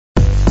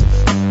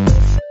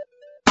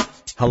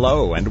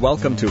Hello and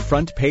welcome to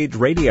Front Page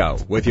Radio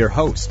with your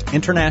host,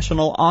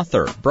 international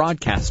author,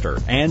 broadcaster,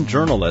 and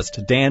journalist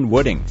Dan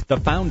Wooding, the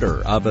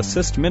founder of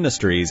Assist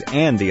Ministries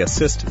and the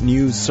Assist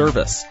News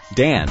Service.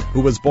 Dan,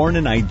 who was born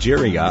in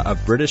Nigeria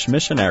of British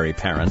missionary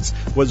parents,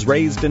 was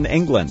raised in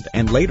England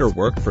and later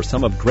worked for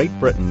some of Great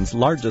Britain's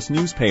largest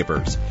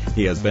newspapers.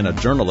 He has been a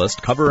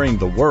journalist covering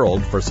the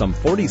world for some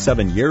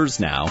 47 years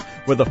now,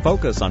 with a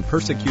focus on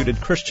persecuted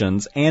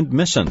Christians and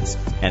missions.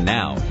 And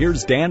now,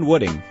 here's Dan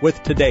Wooding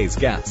with today's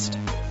guest.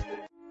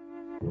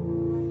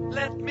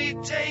 Let me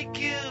take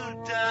you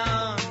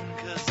down,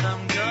 'cause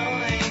I'm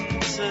going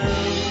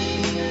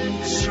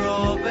to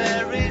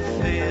Strawberry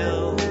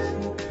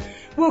Field.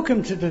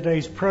 Welcome to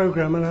today's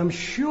program, and I'm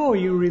sure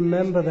you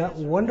remember that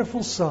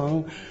wonderful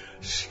song,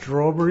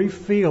 Strawberry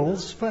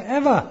Fields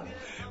Forever,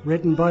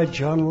 written by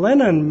John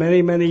Lennon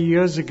many, many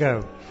years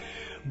ago.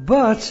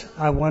 But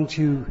I want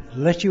to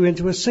let you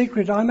into a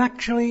secret. I'm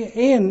actually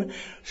in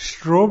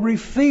Strawberry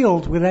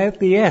Field without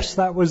the S.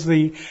 That was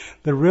the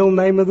real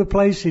name of the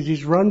place. It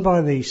is run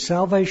by the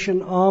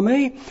Salvation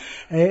Army.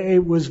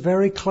 It was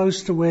very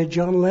close to where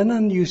John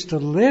Lennon used to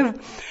live.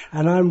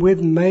 And I'm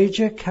with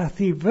Major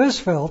Kathy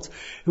Versfeld,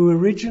 who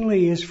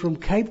originally is from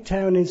Cape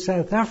Town in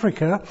South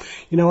Africa.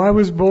 You know, I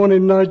was born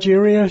in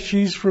Nigeria.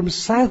 She's from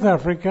South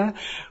Africa.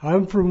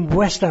 I'm from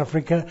West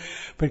Africa.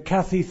 But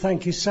Kathy,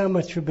 thank you so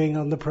much for being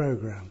on the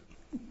program.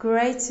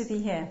 Great to be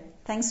here.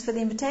 Thanks for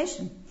the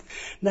invitation.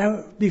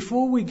 Now,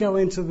 before we go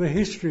into the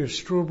history of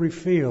Strawberry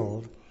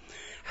Field,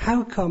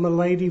 how come a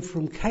lady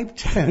from Cape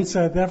Town,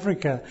 South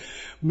Africa,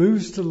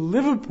 moves to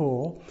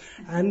Liverpool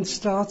and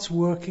starts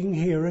working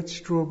here at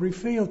Strawberry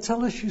Field?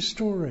 Tell us your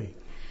story.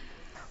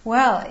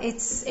 Well,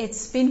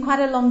 it's been quite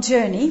a long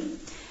journey,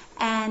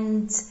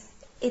 and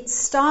it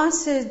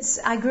started,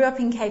 I grew up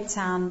in Cape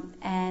Town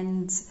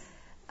and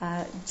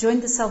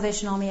joined the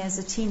Salvation Army as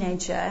a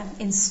teenager,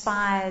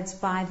 inspired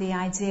by the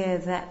idea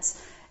that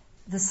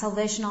the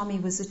Salvation Army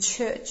was a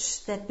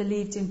church that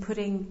believed in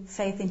putting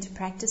faith into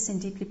practice in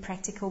deeply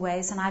practical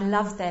ways. And I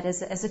loved that.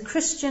 As a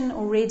Christian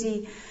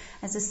already,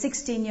 as a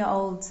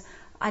 16-year-old,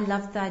 I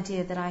loved the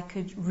idea that I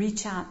could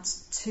reach out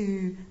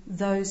to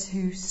those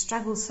who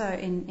struggle so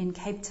in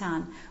Cape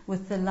Town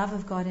with the love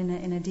of God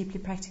in a deeply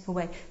practical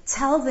way.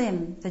 Tell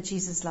them that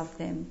Jesus loved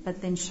them, but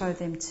then show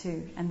them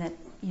too, and that,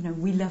 you know,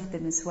 we love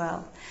them as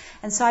well.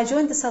 And so I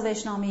joined the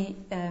Salvation Army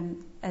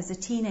as a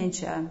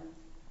teenager,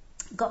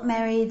 got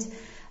married,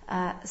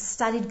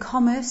 studied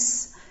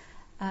commerce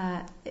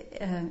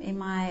in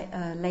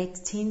my late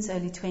teens,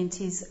 early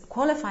 20s,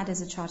 qualified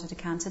as a chartered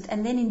accountant,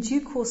 and then in due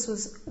course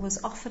was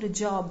offered a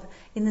job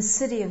in the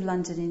City of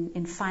London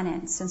in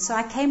finance. And so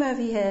I came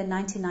over here in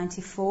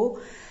 1994,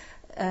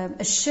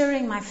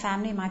 assuring my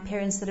family, my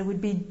parents, that it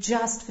would be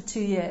just for 2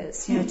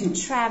 years, you know, to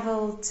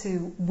travel,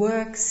 to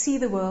work, see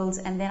the world,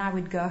 and then I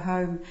would go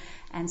home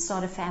and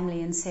start a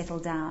family and settle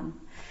down.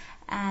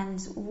 And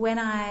when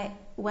I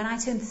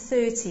turned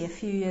 30 a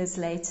few years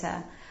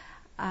later,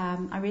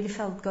 I really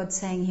felt God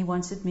saying He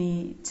wanted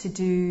me to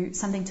do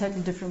something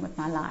totally different with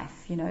my life.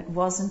 You know, it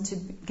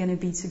wasn't going to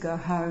be to go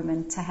home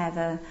and to have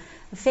a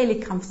fairly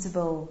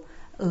comfortable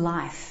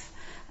life,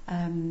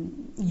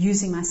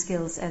 using my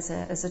skills as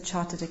a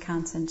chartered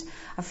accountant.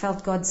 I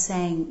felt God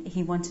saying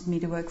He wanted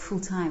me to work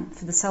full-time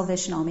for the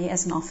Salvation Army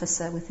as an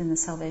officer within the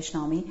Salvation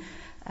Army,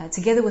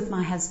 together with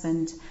my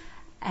husband,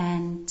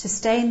 and to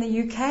stay in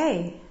the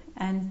UK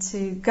and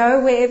to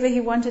go wherever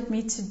He wanted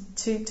me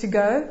to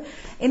go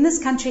in this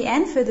country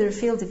and further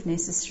afield if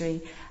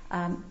necessary,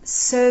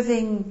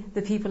 serving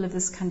the people of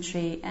this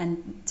country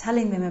and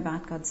telling them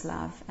about God's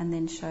love and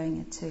then showing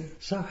it too.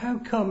 So how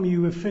come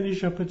you would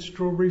finish up at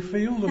Strawberry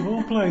Field of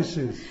all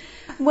places?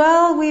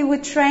 Well, we were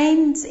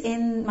trained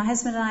my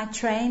husband and I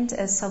trained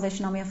as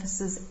Salvation Army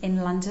officers in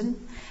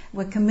London.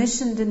 Were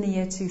commissioned in the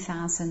year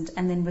 2000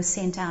 and then were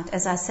sent out,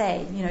 as I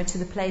say, you know, to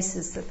the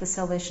places that the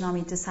Salvation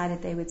Army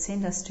decided they would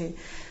send us to.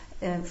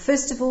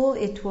 First of all,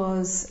 it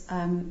was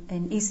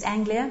in East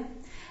Anglia,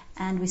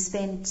 and we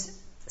spent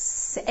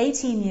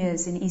 18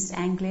 years in East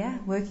Anglia,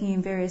 working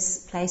in various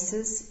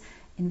places,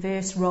 in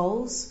various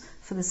roles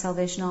for the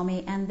Salvation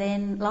Army. And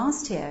then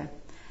last year,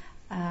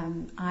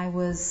 I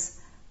was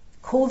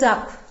called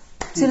up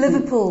to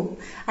Liverpool.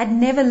 I'd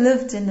never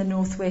lived in the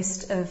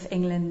northwest of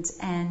England,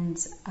 and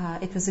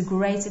it was a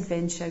great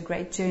adventure, a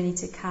great journey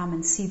to come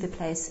and see the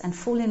place and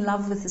fall in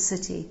love with the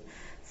city,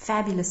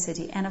 fabulous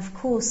city, and of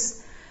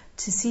course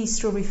to see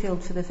Strawberry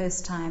Field for the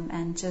first time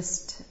and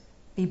just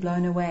be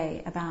blown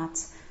away about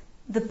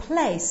the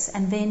place,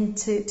 and then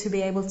to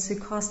be able to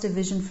cast a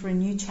vision for a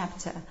new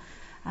chapter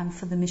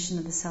for the mission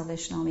of the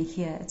Salvation Army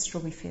here at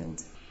Strawberry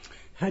Field.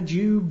 Had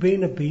you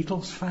been a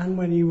Beatles fan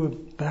when you were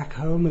back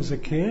home as a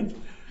kid?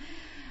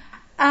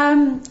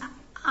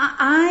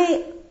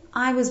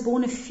 I was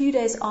born a few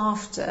days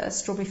after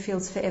Strawberry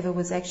Fields Forever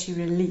was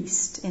actually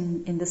released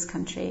in this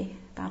country,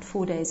 about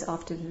 4 days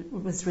after it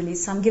was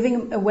released. So I'm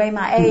giving away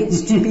my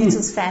age to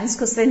Beatles fans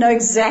because they know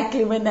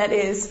exactly when that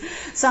is.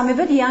 So I'm a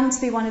bit young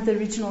to be one of the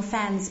original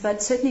fans,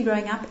 but certainly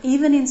growing up,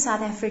 even in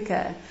South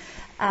Africa,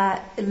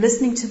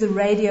 listening to the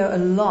radio a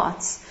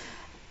lot,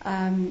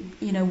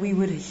 we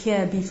would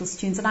hear Beatles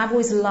tunes, and I've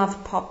always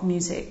loved pop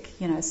music,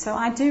 So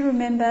I do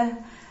remember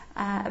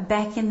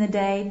back in the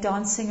day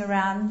dancing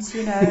around,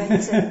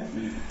 at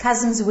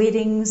cousins'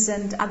 weddings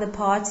and other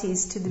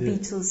parties to the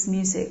Beatles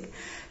music.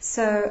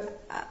 So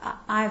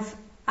I've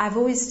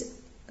always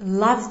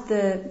loved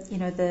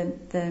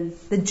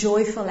the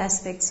joyful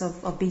aspects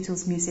of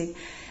Beatles music.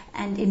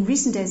 And in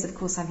recent days, of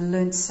course, I've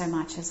learned so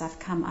much as I've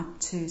come up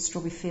to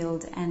Strawberry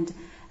Field and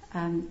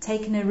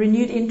taken a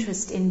renewed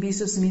interest in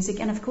Beatles music,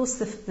 and of course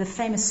the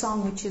famous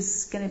song, which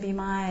is going to be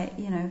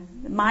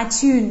my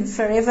tune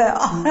forever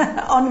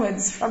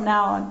onwards from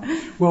now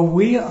on. Well,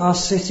 we are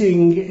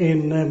sitting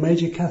in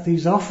Major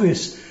Kathy's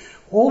office,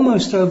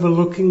 almost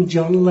overlooking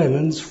John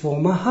Lennon's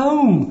former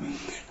home.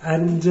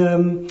 And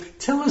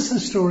tell us the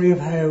story of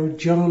how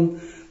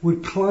John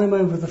would climb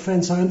over the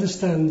fence. I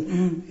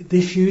understand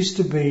this used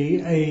to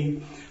be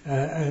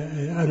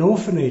an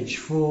orphanage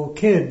for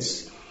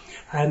kids.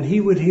 And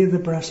he would hear the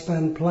brass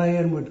band play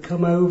and would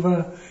come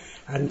over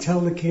and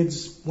tell the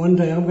kids, one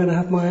day I'm going to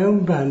have my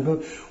own band.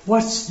 But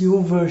what's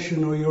your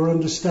version or your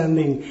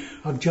understanding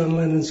of John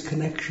Lennon's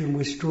connection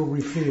with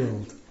Strawberry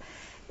Field?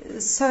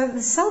 So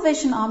the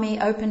Salvation Army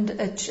opened,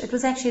 it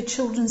was actually a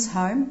children's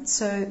home.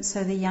 So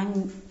the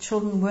young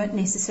children weren't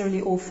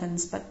necessarily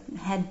orphans, but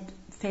had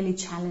fairly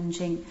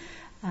challenging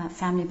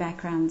family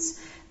backgrounds.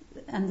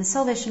 And the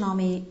Salvation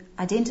Army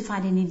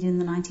identified in India in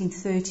the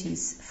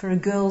 1930s for a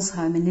girls'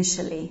 home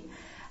initially,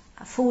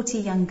 40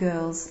 young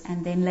girls,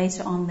 and then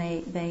later on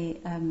they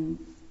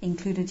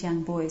included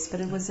young boys,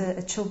 but it was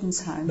a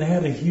children's home. They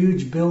had a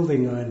huge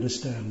building, I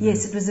understand.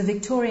 Yes, it was a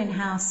Victorian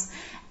house,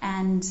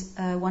 and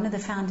one of the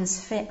founders'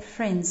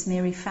 friends,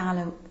 Mary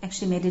Fowler,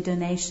 actually made a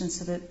donation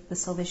so that the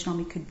Salvation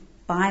Army could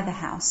buy the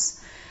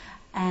house.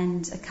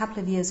 And a couple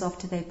of years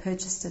after they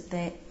purchased it,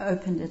 they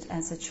opened it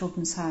as a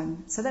children's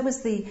home. So that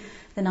was the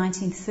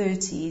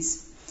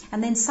 1930s.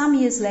 And then some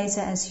years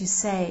later, as you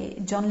say,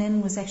 John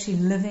Lennon was actually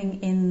living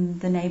in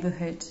the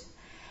neighborhood.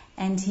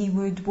 And he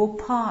would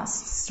walk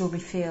past Strawberry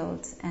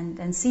Field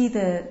and see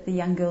the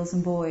young girls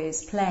and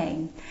boys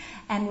playing.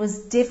 And was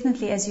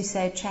definitely, as you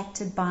say,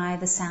 attracted by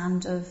the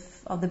sound of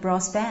the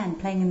brass band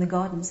playing in the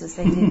gardens as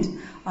they did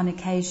on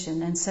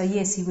occasion. And so,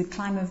 yes, he would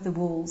climb over the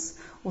walls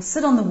or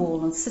sit on the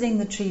wall or sit in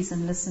the trees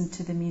and listen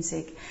to the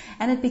music.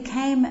 And it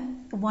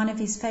became one of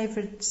his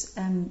favorite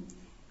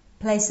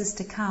places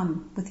to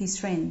come with his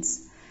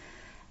friends.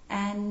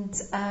 And,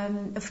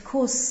 of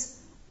course,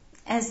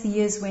 as the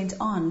years went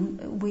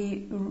on,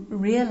 we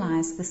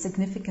realized the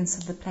significance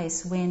of the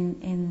place when,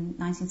 in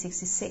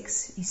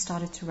 1966, he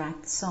started to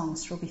write the song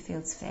Strawberry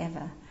Fields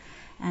Forever.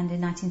 And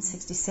in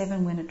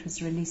 1967, when it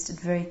was released, it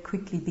very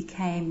quickly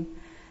became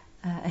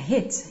a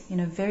hit,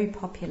 very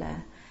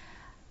popular.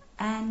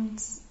 And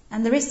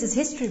the rest is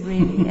history,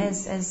 really,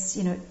 as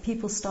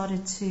people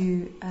started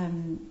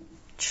to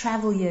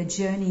travel here,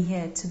 journey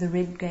here to the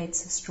red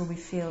gates of Strawberry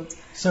Field.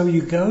 So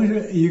you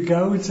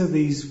go to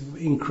these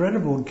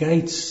incredible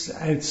gates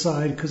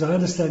outside, because I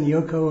understand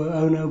Yoko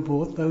Ono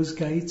bought those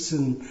gates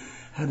and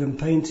had them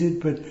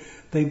painted, but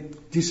they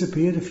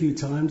disappeared a few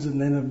times and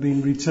then have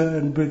been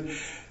returned. But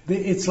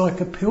it's like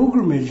a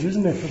pilgrimage,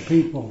 isn't it, for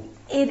people?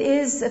 It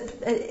is,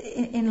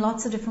 in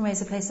lots of different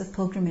ways, a place of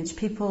pilgrimage.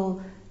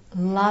 People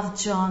love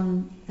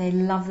John, they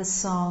love the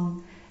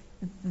song.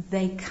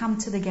 They come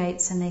to the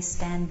gates and they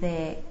stand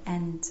there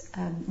and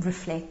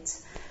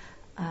reflect,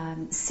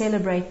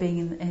 celebrate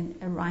being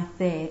right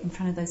there in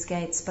front of those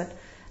gates. But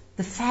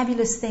the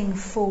fabulous thing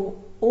for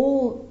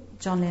all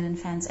John Lennon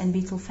fans and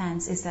Beatle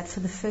fans is that for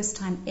the first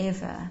time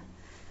ever,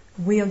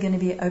 we are going to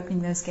be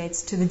opening those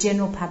gates to the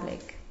general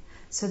public.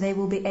 So they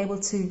will be able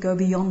to go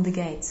beyond the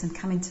gates and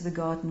come into the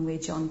garden where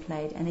John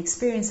played and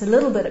experience a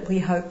little bit, we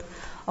hope,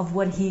 of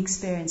what he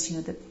experienced,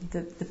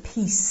 the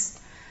peace,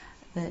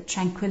 the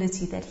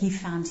tranquility that he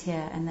found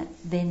here, and that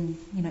then,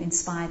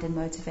 inspired and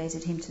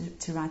motivated him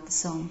to write the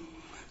song.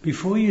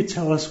 Before you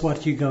tell us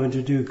what you're going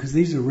to do, because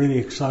these are really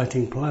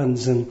exciting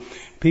plans, and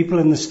people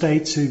in the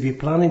States who'd be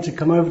planning to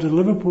come over to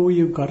Liverpool,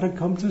 you've got to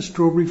come to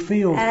Strawberry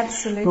Field.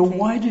 Absolutely. But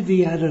why did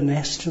he add an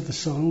S to the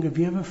song? Have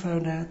you ever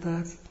found out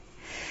that?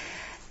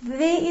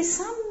 There is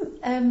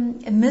some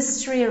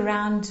mystery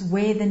around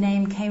where the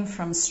name came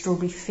from,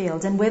 Strawberry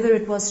Field, and whether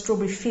it was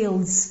Strawberry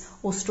Fields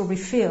or Strawberry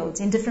Field.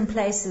 In different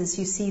places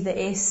you see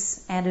the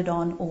S added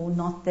on or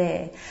not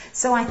there.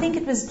 So I think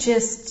it was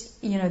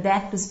just,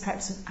 that was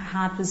perhaps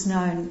how it was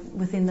known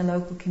within the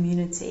local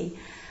community.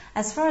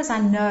 As far as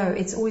I know,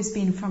 it's always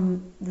been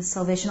from the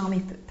Salvation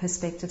Army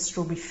perspective,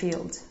 Strawberry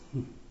Field.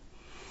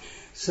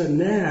 So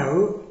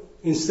now,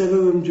 instead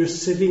of them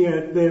just sitting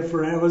out there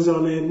for hours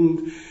on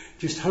end,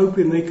 just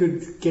hoping they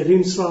could get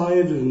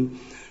inside and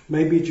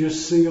maybe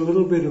just see a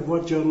little bit of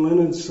what John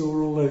Lennon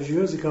saw all those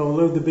years ago,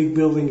 although the big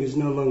building is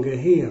no longer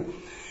here.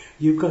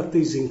 You've got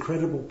these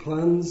incredible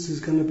plans.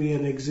 There's going to be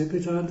an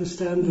exhibit, I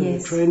understand, and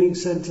yes, a training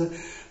centre.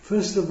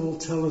 First of all,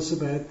 tell us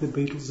about the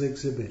Beatles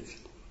exhibit.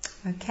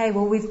 Okay,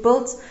 well, we've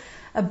built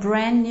a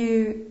brand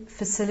new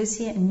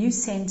facility, a new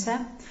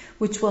centre,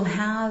 which will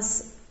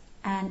house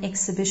an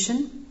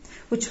exhibition,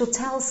 which will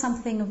tell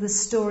something of the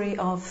story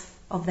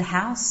of the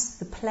house,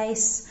 the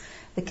place,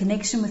 the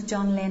connection with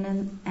John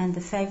Lennon and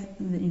the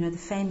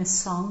famous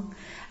song,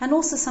 and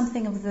also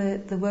something of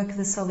the work of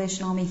the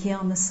Salvation Army here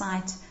on the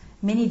site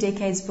many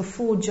decades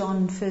before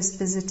John first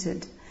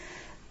visited.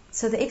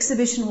 So the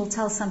exhibition will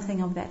tell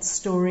something of that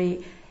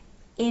story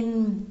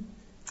in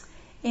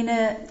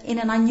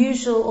an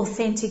unusual,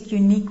 authentic,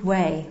 unique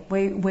way,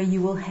 where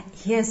you will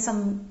hear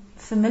some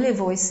familiar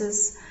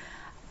voices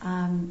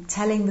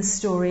telling the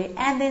story,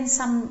 and then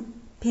some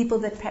people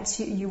that perhaps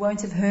you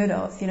won't have heard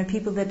of.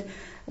 People that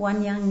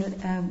one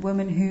young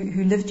woman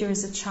who lived here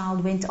as a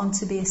child went on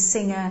to be a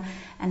singer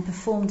and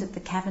performed at the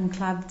Cavern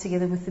Club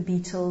together with the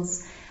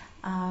Beatles.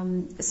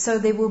 So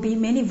there will be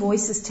many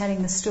voices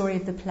telling the story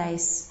of the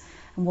place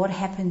and what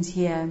happened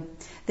here.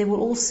 There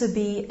will also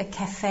be a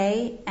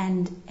cafe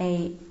and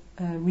a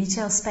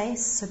retail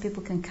space, so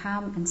people can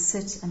come and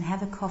sit and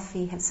have a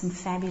coffee, have some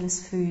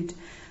fabulous food,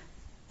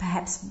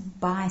 perhaps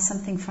buy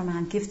something from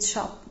our gift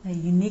shop, a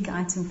unique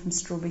item from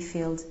Strawberry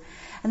Field.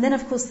 And then,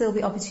 of course, there will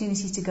be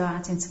opportunity to go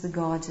out into the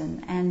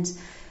garden. And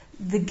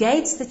the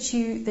gates that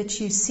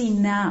you see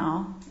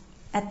now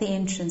at the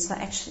entrance are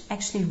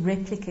actually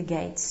replica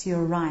gates.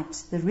 You're right.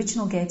 The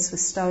original gates were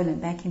stolen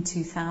back in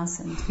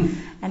 2000.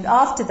 And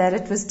after that,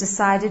 it was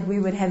decided we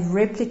would have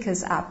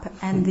replicas up.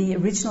 And the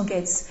original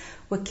gates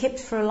were kept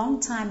for a long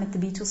time at the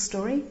Beatles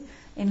Story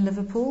in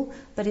Liverpool.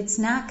 But it's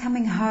now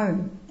coming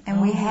home.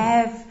 And we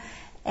have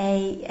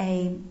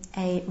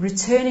a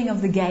returning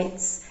of the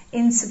gates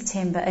in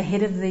September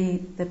ahead of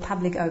the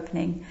public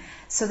opening,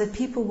 so that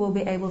people will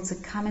be able to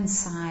come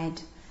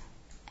inside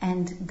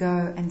and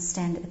go and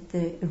stand at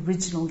the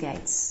original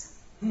gates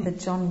that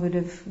John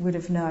would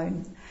have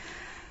known.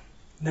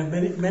 Now,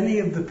 many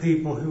of the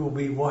people who will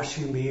be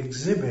watching the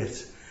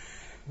exhibit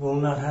will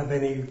not have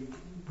any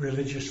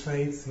religious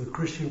faith or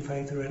Christian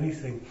faith or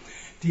anything.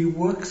 Do you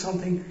work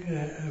something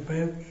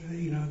about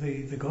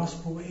the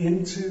gospel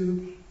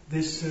into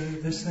this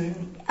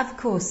thing? Of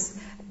course.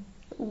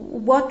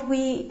 What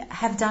we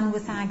have done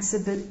with our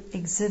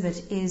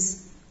exhibit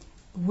is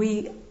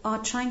we are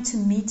trying to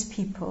meet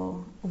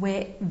people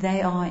where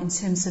they are in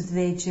terms of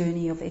their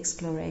journey of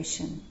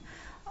exploration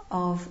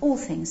of all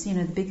things,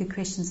 the bigger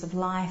questions of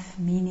life,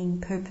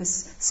 meaning,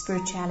 purpose,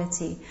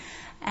 spirituality.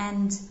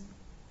 And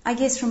I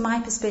guess from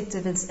my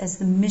perspective as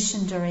the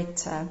mission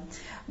director,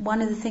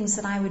 one of the things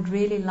that I would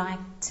really like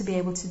to be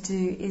able to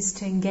do is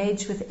to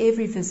engage with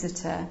every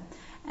visitor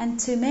and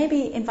to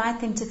maybe invite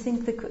them to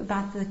think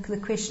about the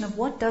question of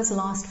what does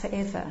last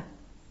forever.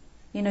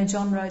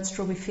 John wrote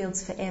Strawberry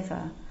Fields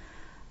Forever.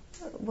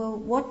 Well,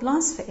 what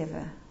lasts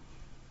forever?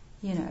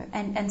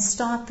 And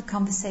start the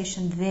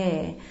conversation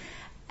there.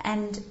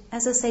 And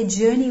as I say,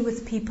 journey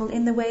with people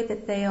in the way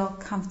that they are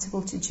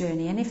comfortable to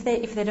journey. And if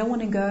they don't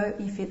want to go,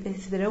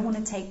 if they don't want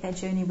to take that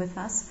journey with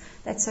us,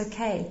 that's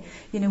okay.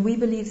 We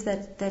believe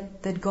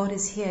that God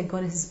is here.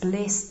 God has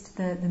blessed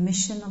the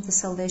mission of the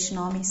Salvation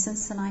Army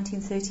since the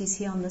 1930s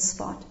here on this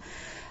spot.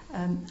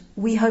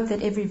 We hope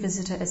that every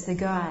visitor, as they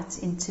go out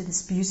into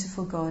this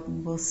beautiful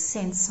garden, will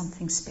sense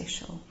something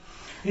special.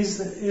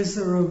 Is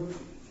there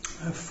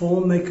a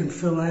form they can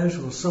fill out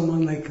or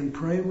someone they can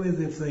pray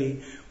with if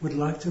they would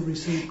like to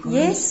receive Christ?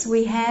 Yes,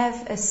 we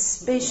have a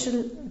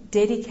special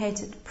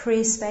dedicated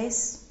prayer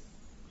space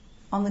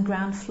on the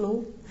ground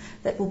floor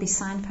that will be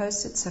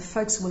signposted, so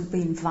folks will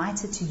be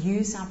invited to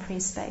use our prayer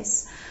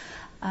space.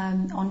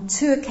 On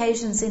 2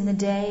 occasions in the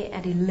day,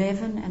 at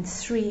 11 and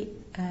 3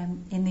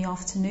 in the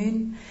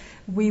afternoon,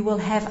 we will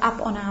have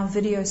up on our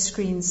video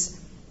screens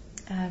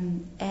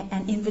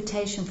an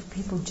invitation for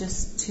people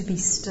just to be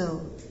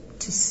still,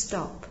 to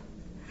stop.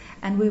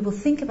 And we will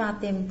think about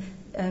them,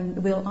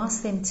 we'll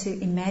ask them to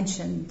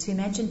imagine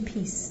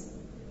peace,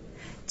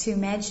 to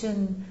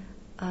imagine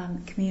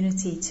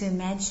community, to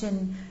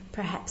imagine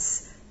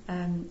perhaps,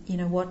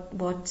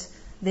 what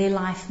their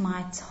life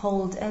might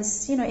hold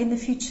as, in the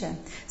future.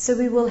 So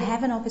we will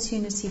have an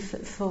opportunity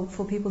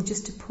for people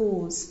just to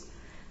pause.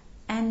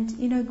 And,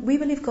 we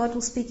believe God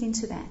will speak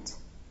into that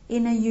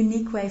in a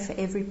unique way for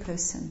every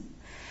person.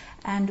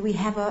 And we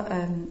have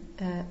a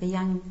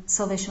young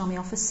Salvation Army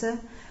officer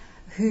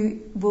who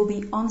will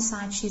be on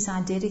site. She's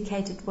our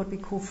dedicated, what we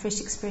call Fresh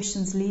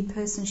Expressions lead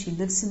person. She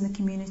lives in the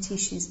community.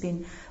 She's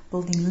been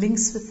building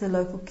links with the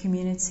local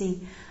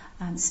community,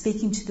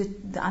 speaking to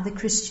the other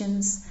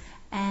Christians.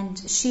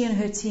 And she and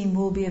her team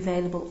will be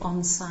available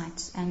on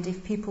site. And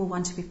if people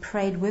want to be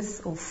prayed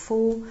with or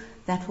for,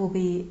 that will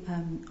be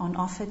on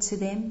offer to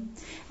them.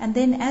 And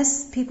then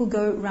as people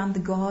go around the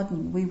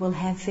garden, we will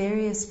have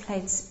various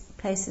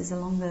places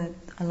along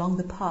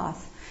the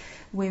path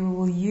where we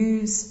will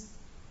use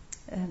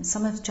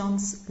some of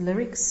John's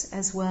lyrics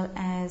as well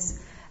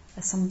as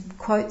some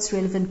quotes,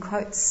 relevant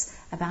quotes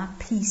about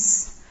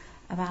peace,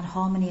 about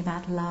harmony,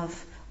 about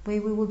love,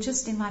 where we will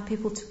just invite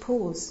people to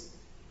pause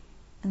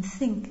and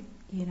think,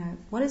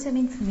 what does that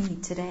mean for me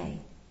today?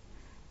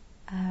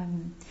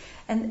 And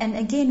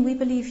again, we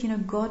believe,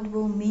 God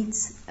will meet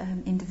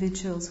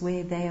individuals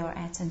where they are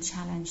at and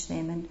challenge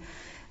them. And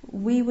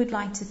we would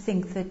like to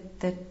think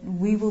that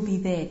we will be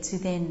there to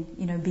then,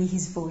 be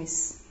his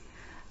voice,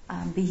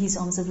 be his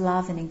arms of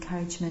love and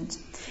encouragement.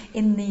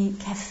 In the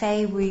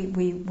cafe, we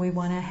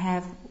want to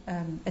have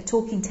a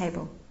talking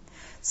table.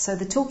 So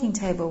the talking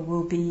table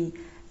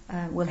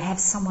will have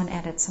someone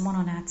at it, someone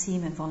on our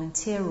team, a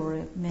volunteer or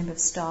a member of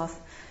staff,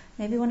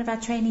 maybe one of our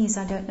trainees,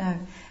 I don't know,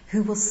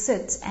 who will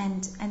sit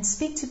and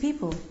speak to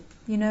people.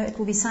 It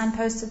will be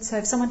signposted, so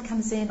if someone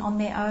comes in on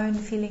their own,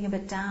 feeling a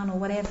bit down or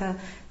whatever,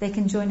 they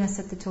can join us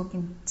at the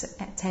talking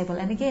table.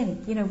 And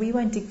again, we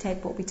won't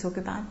dictate what we talk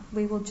about.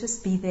 We will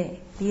just be there,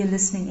 be a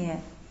listening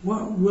ear.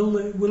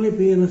 Will it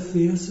be in a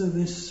theatre,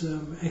 this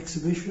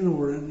exhibition,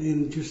 or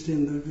in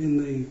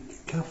the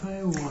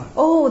cafe, or what?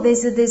 Oh,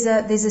 there's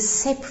a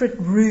separate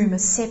room, a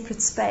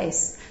separate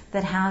space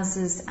that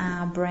houses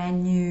our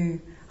brand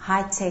new,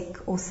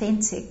 high-tech,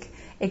 authentic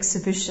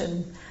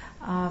exhibition.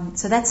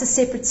 So that's a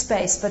separate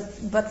space,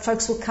 but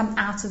folks will come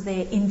out of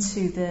there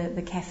into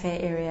the cafe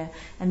area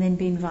and then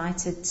be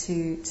invited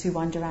to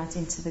wander out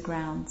into the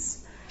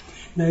grounds.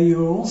 Now,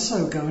 you're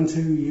also going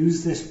to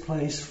use this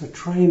place for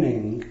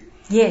training.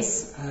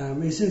 Yes.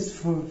 Is it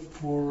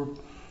for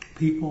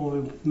people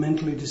who are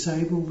mentally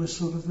disabled, this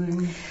sort of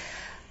thing?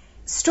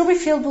 Strawberry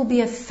Field will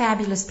be a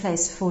fabulous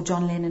place for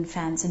John Lennon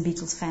fans and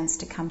Beatles fans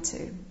to come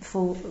to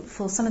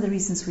for some of the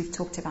reasons we've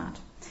talked about.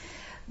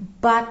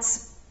 But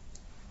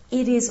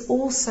it is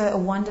also a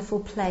wonderful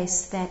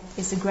place that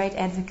is a great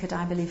advocate,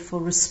 I believe, for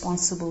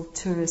responsible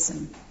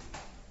tourism.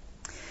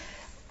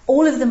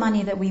 All of the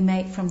money that we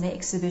make from the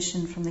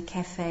exhibition, from the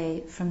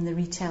cafe, from the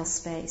retail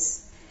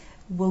space,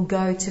 will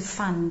go to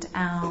fund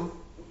our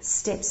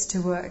Steps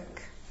to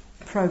Work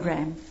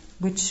program,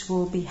 which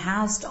will be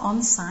housed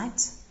on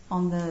site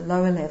on the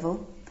lower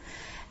level.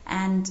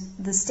 And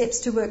the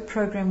Steps to Work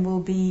program will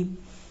be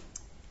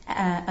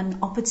an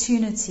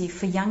opportunity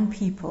for young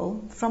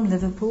people from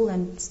Liverpool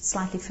and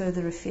slightly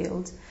further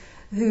afield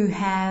who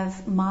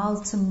have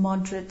mild to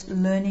moderate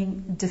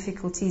learning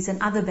difficulties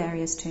and other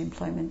barriers to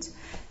employment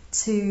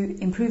to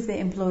improve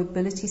their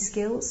employability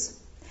skills.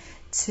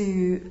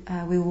 We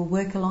will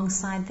work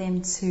alongside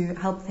them to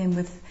help them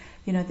with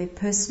their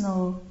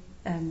personal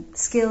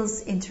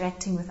skills,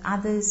 interacting with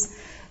others.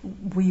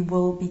 We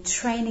will be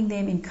training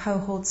them in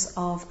cohorts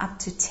of up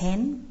to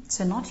 10,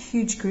 so not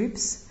huge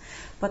groups,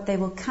 but they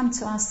will come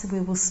to us. We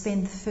will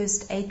spend the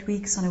first 8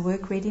 weeks on a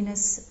work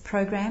readiness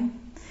program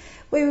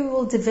where we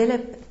will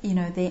develop,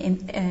 their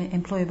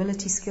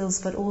employability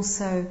skills, but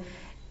also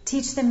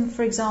teach them,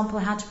 for example,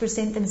 how to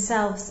present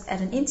themselves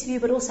at an interview,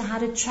 but also how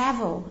to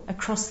travel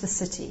across the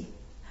city.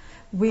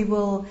 We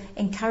will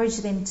encourage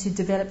them to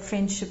develop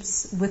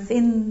friendships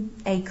within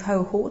a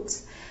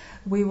cohort.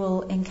 We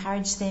will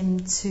encourage them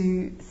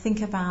to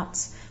think about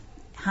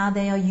how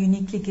they are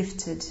uniquely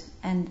gifted,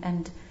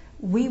 and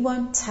we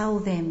won't tell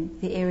them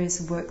the areas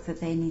of work that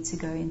they need to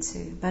go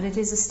into, but it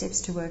is a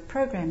Steps to Work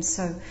program.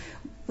 So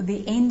at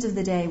the end of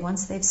the day,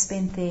 once they've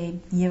spent their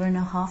year and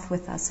a half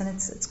with us, and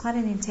it's quite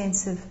an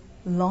intensive,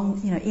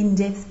 long,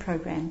 in-depth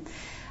program,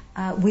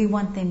 we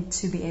want them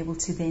to be able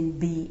to then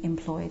be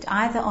employed,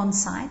 either on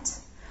site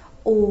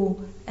or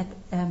at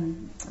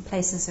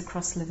places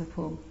across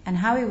Liverpool. And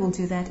how we will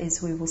do that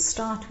is we will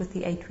start with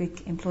the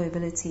 8-week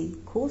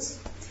employability course,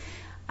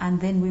 and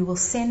then we will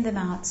send them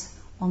out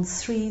on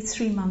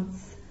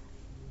 3-month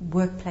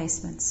work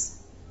placements.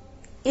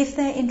 If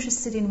they're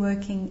interested in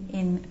working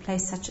in a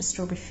place such as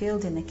Strawberry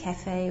Field, in the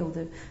cafe or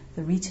the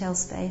retail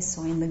space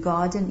or in the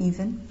garden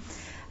even,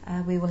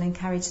 we will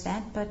encourage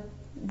that, but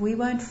we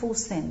won't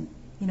force them.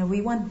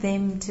 We want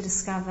them to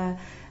discover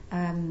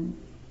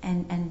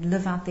and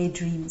live out their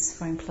dreams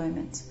for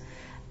employment.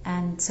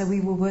 And so we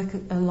will work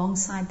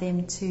alongside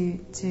them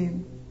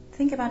to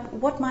think about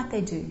what might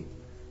they do,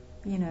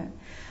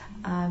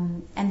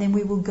 and then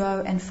we will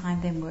go and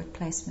find them work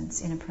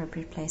placements in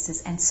appropriate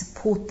places and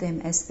support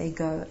them as they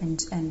go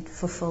and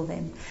fulfill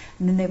them.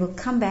 And then they will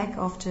come back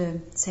after,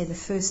 say, the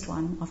first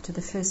one, after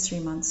the first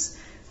 3 months.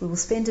 We will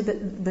spend a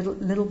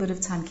little bit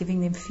of time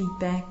giving them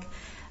feedback,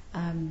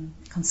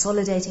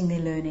 consolidating their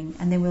learning,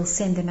 and then we'll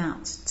send them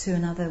out to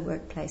another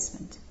work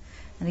placement.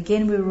 And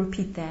again, we'll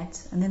repeat that,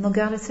 and then they'll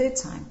go out a third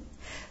time.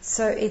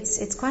 So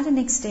it's quite an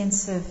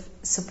extensive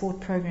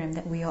support program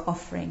that we are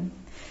offering,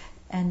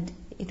 and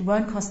it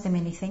won't cost them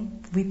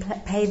anything. We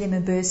pay them a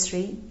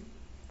bursary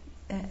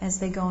as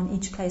they go on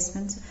each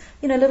placement.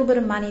 A little bit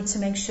of money to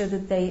make sure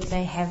that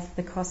they have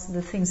the cost of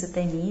the things that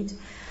they need.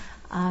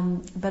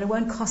 But it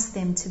won't cost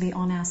them to be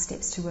on our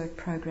Steps to Work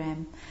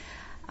program,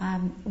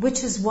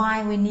 which is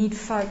why we need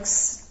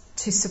folks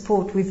to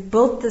support. We've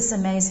built this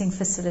amazing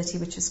facility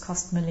which has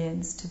cost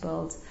millions to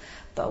build,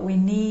 but we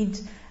need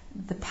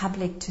the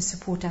public to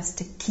support us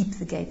to keep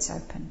the gates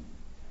open.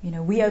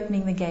 We're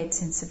opening the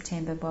gates in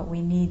September, but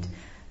we need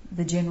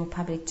the general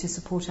public to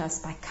support us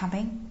by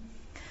coming,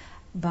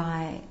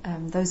 by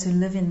those who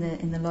live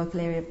in the local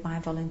area by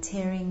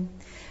volunteering.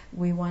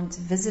 We want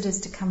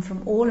visitors to come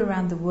from all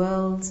around the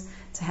world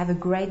to have a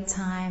great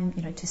time,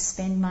 to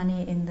spend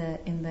money in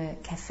the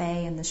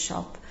cafe and the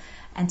shop,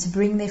 and to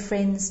bring their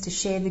friends, to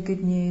share the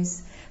good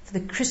news. For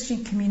the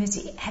Christian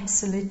community,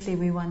 absolutely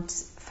we want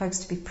folks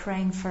to be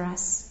praying for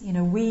us. You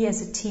know, we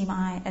as a team,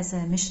 I as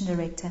a mission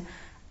director,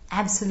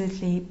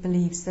 absolutely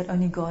believes that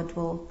only God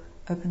will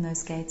open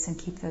those gates and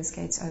keep those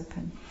gates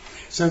open.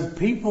 So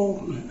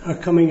people are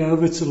coming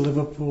over to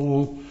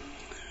Liverpool.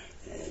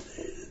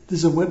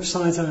 There's a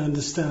website, I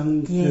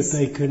understand, yes, that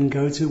they can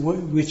go to,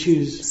 which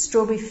is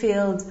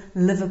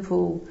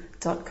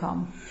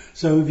strawberryfieldliverpool.com.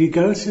 So if you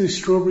go to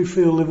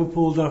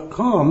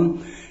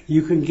strawberryfieldliverpool.com,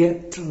 you can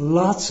get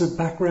lots of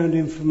background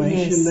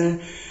information yes,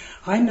 there.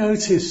 I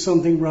noticed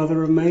something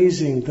rather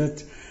amazing,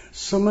 that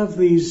some of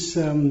these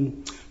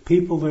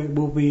people that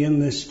will be in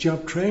this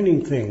job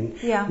training thing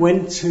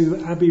went to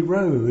Abbey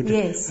Road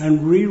yes,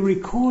 and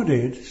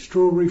re-recorded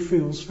Strawberry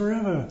Fields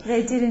Forever.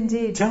 They did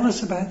indeed. Tell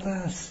us about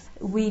that.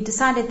 We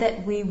decided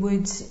that we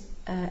would,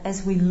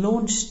 as we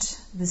launched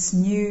this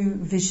new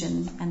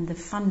vision and the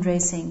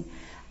fundraising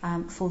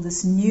for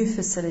this new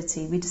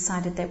facility, we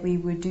decided that we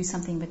would do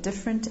something a bit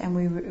different, and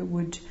we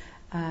would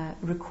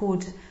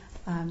record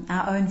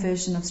our own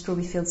version of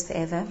Strawberry Fields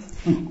Forever,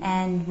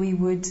 and we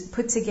would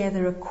put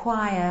together a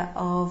choir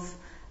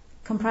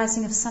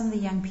comprising of some of the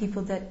young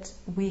people that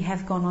we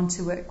have gone on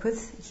to work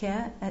with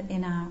here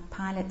in our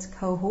pilot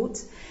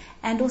cohort,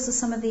 and also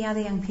some of the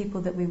other young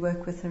people that we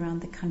work with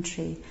around the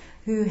country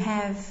who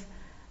have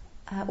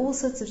all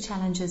sorts of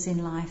challenges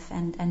in life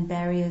and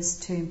barriers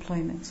to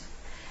employment.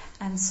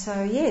 And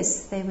so,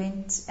 yes, they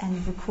went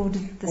and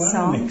recorded the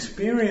song. What an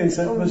experience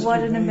that was. What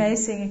an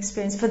amazing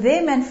experience for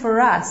them and for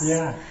us.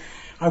 Yeah.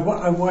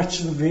 I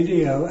watched the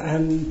video,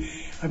 and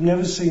I've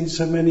never seen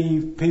so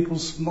many people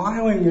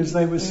smiling as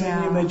they were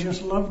singing. They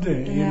just loved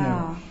it, you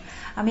know.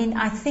 I mean,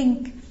 I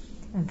think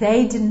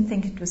they didn't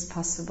think it was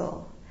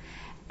possible.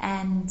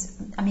 And,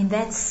 I mean,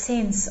 that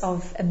sense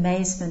of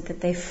amazement that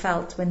they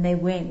felt when they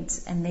went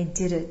and they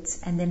did it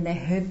and then they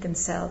heard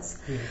themselves,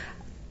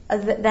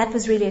 that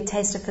was really a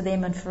taster for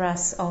them and for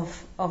us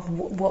of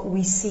what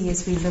we see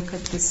as we look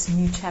at this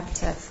new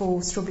chapter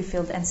for Strawberry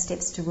Field and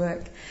Steps to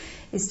Work,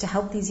 is to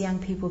help these young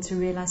people to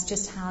realize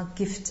just how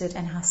gifted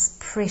and how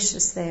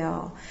precious they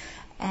are,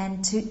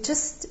 and to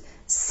just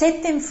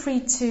set them free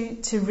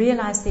to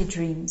realize their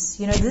dreams.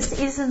 You know, this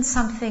isn't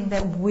something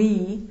that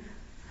we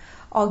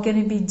are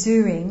going to be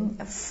doing,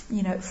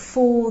 you know,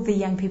 for the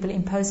young people,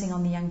 imposing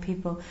on the young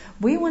people.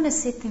 We want to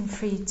set them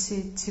free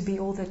to be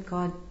all that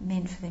God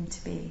meant for them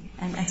to be,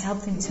 and to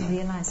help them to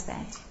realize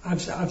that.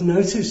 I've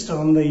noticed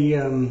on the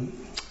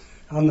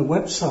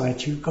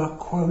website you've got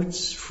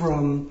quotes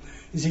from,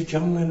 is it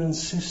John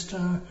Lennon's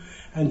sister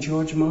and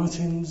George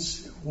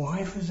Martin's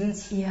wife, is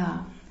it?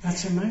 Yeah.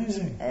 That's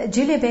amazing.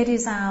 Julia Bird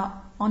is our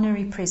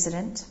honorary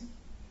president.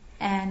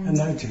 And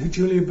now,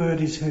 Julia Bird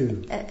is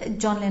who?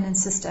 John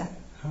Lennon's sister.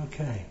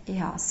 Okay.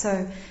 Yeah,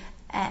 so,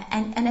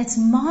 and it's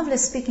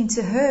marvelous speaking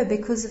to her,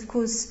 because of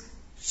course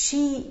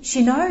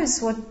she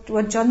knows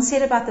what John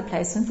said about the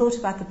place and thought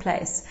about the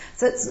place.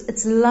 So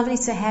it's lovely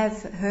to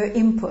have her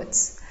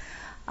inputs,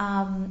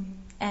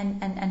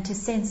 and to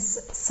sense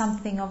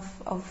something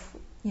of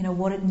you know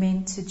what it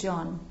meant to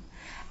John.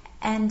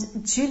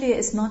 And Julia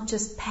is not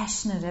just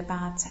passionate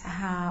about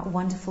how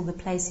wonderful the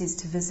place is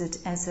to visit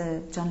as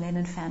a John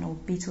Lennon fan or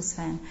Beatles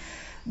fan,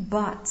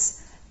 but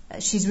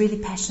she's really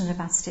passionate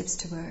about Steps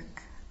to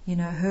Work. You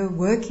know, her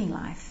working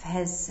life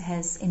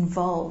has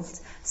involved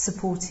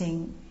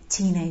supporting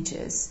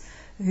teenagers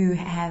who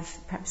have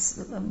perhaps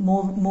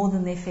more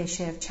than their fair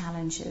share of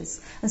challenges.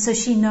 And so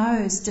she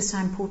knows just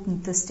how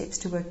important the Steps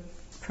to Work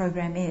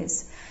program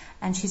is.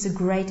 And she's a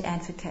great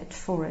advocate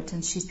for it,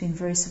 and she's been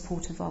very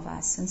supportive of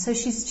us. And so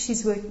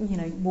she's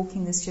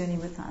walking this journey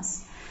with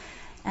us.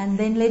 And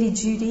then Lady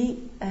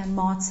Judy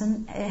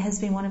Martin has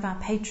been one of our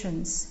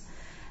patrons,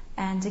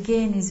 and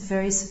again is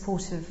very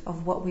supportive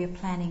of what we are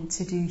planning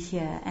to do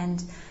here,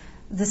 and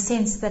the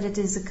sense that it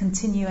is a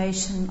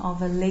continuation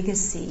of a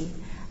legacy,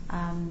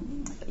 a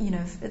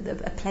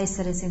place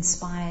that has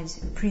inspired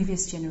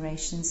previous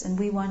generations, and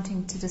we're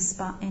wanting to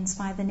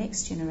inspire the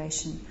next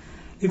generation.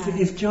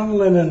 If John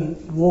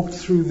Lennon walked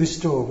through this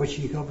door, which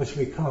he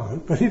obviously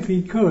can't, but if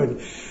he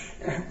could,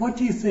 what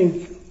do you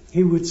think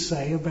he would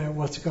say about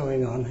what's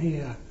going on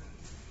here?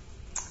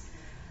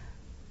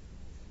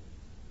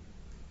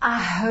 I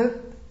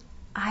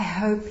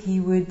hope he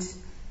would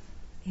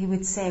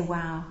say,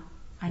 "Wow,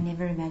 I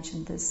never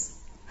imagined this."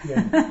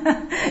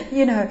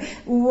 Yeah.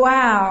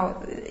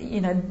 Wow,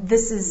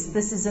 this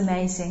is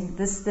amazing.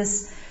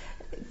 This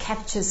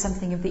captures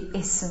something of the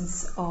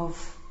essence of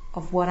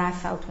what I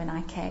felt when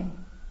I came.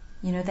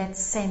 That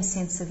same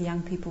sense of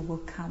young people will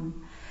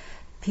come.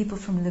 People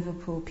from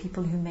Liverpool,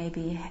 people who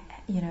maybe,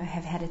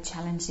 have had a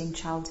challenging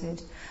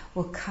childhood,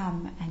 will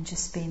come and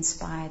just be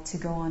inspired to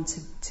go on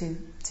to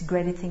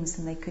greater things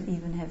than they could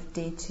even have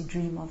dared to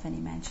dream of and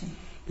imagine.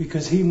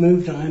 Because he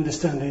moved, I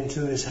understand, into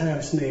this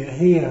house near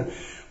here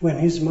when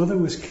his mother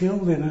was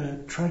killed in a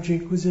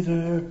tragic, was it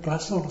a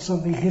bus or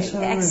something hit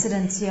her?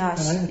 Accident, yeah.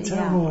 A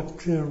terrible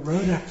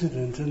road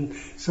accident. And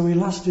so he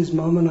lost his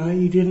mum, and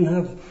he didn't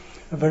have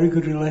a very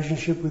good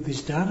relationship with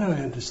his dad,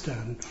 I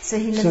understand. So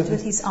he lived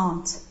with his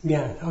aunt.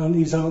 Yeah,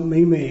 his Aunt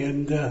Mimi,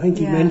 and I think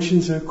he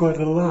mentions her quite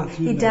a lot.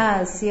 He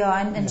does,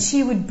 and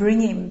she would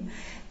bring him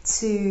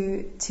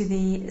to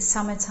the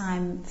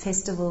summertime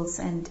festivals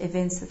and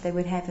events that they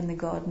would have in the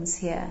gardens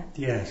here.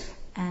 Yes.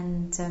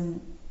 And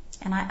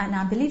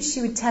I believe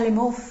she would tell him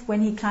off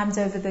when he climbed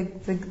over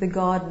the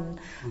garden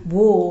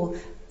wall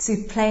to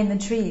play in the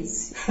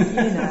trees,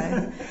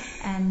 and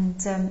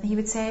he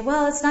would say,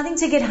 well, it's nothing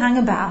to get hung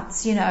about,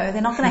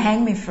 they're not going to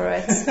hang me for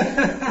it,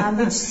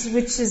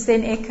 which is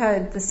then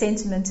echoed, the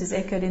sentiment is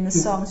echoed in the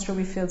song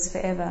Strawberry Fields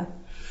Forever.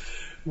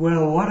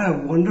 Well, what a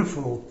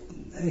wonderful,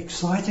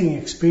 exciting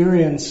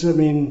experience. I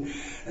mean,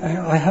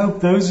 I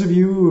hope those of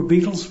you who are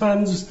Beatles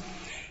fans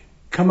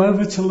come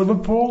over to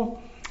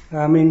Liverpool.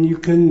 I mean, you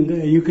can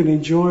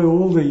enjoy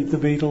all the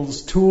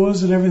Beatles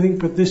tours and everything,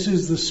 but this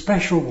is the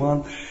special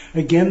one.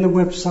 Again, the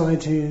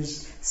website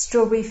is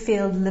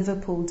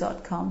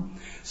strawberryfieldliverpool.com.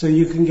 So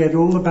you can get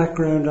all the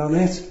background on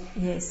it.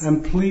 Yes.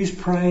 And please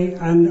pray.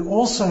 And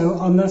also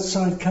on that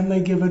side, can they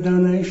give a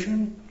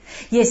donation?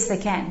 Yes, they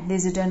can.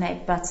 There's a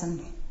donate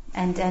button,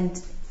 and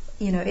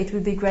it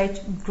would be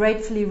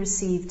gratefully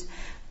received.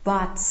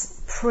 But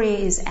prayer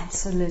is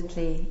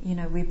absolutely,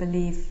 we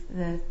believe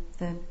the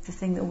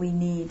thing that we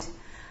need.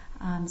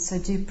 So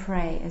do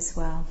pray as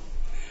well.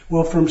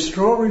 Well, from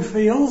Strawberry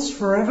Fields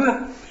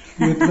Forever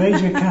with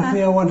Major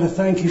Kathy, I want to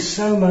thank you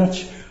so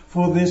much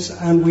for this,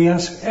 and we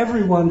ask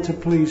everyone to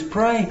please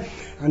pray,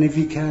 and if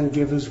you can,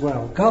 give as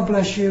well. God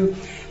bless you,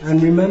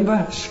 and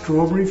remember,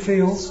 Strawberry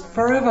Fields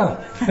Forever.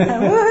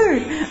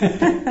 Woo!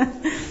 It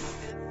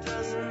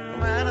doesn't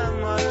matter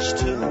much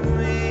to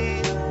me.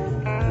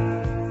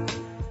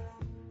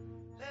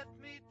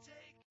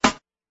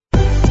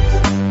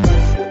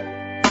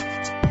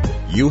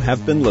 You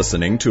have been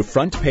listening to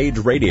Front Page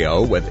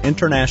Radio with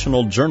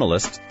international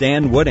journalist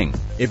Dan Wooding.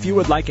 If you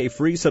would like a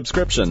free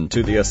subscription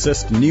to the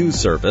Assist News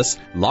service,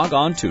 log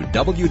on to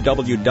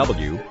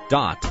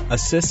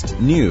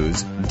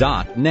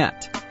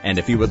www.assistnews.net. And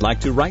if you would like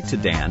to write to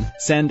Dan,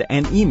 send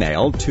an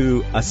email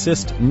to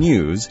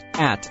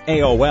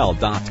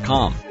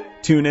assistnews@aol.com.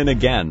 Tune in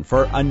again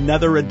for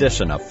another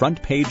edition of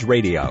Front Page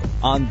Radio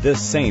on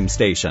this same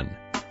station.